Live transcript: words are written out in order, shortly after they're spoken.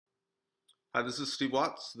Hi, this is Steve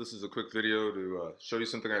Watts. This is a quick video to show you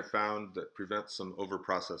something I found that prevents some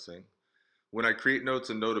overprocessing. When I create notes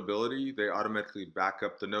in Notability, they automatically back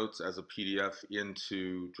up the notes as a PDF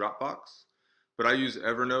into Dropbox. But I use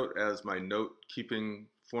Evernote as my note-keeping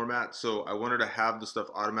format, so I wanted to have the stuff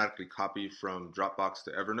automatically copy from Dropbox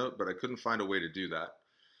to Evernote, but I couldn't find a way to do that.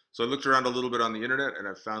 So I looked around a little bit on the internet and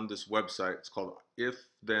I found this website. It's called If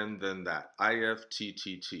Then Then That,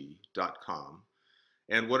 IFTTT.com.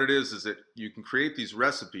 And what it is that you can create these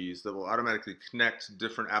recipes that will automatically connect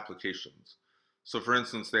different applications. So for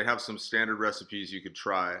instance, they have some standard recipes you could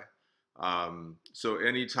try. So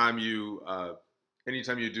anytime you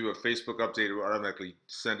do a Facebook update, it will automatically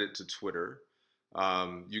send it to Twitter.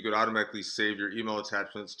 You could automatically save your email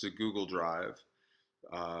attachments to Google Drive.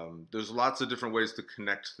 There's lots of different ways to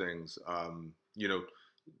connect things.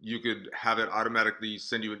 You could have it automatically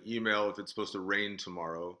send you an email if it's supposed to rain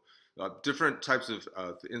tomorrow. Different types of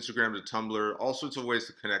Instagram to Tumblr, all sorts of ways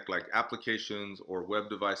to connect like applications or web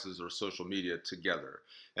devices or social media together.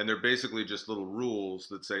 And they're basically just little rules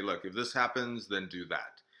that say, look, if this happens, then do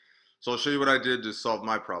that. So I'll show you what I did to solve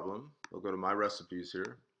my problem. I'll go to my recipes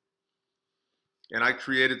here. And I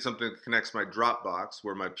created something that connects my Dropbox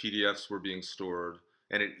where my PDFs were being stored,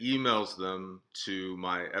 and it emails them to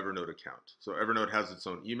my Evernote account. So Evernote has its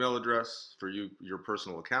own email address for your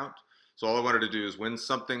personal account. So all I wanted to do is when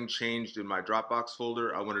something changed in my Dropbox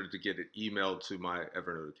folder, I wanted to get it emailed to my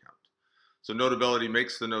Evernote account. So Notability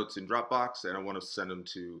makes the notes in Dropbox, and I want to send them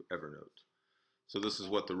to Evernote. So this is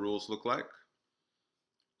what the rules look like.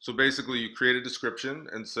 So basically you create a description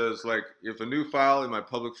and says like, if a new file in my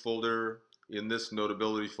public folder in this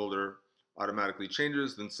Notability folder automatically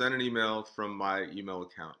changes, then send an email from my email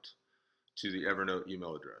account to the Evernote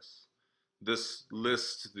email address. This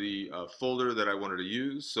lists the folder that I wanted to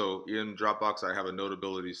use. So in Dropbox, I have a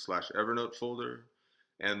Notability/Evernote folder.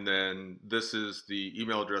 And then this is the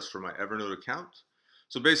email address for my Evernote account.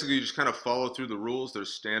 So basically, you just kind of follow through the rules.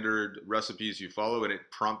 There's standard recipes you follow, and it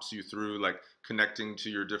prompts you through like connecting to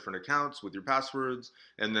your different accounts with your passwords,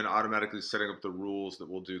 and then automatically setting up the rules that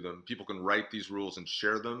will do them. People can write these rules and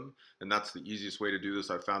share them, and that's the easiest way to do this.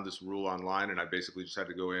 I found this rule online, and I basically just had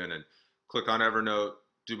to go in and click on Evernote,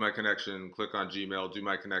 do my connection, click on Gmail, do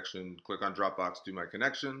my connection, click on Dropbox, do my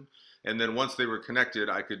connection. And then once they were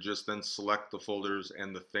connected, I could just then select the folders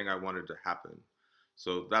and the thing I wanted to happen.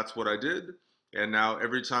 So that's what I did. And now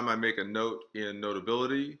every time I make a note in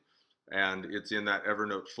Notability and it's in that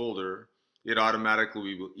Evernote folder, it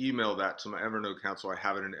automatically will email that to my Evernote account, so I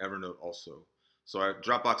have it in Evernote also. So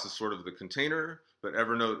Dropbox is sort of the container, but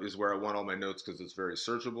Evernote is where I want all my notes because it's very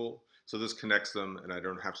searchable. So this connects them and I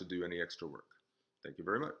don't have to do any extra work. Thank you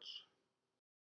very much.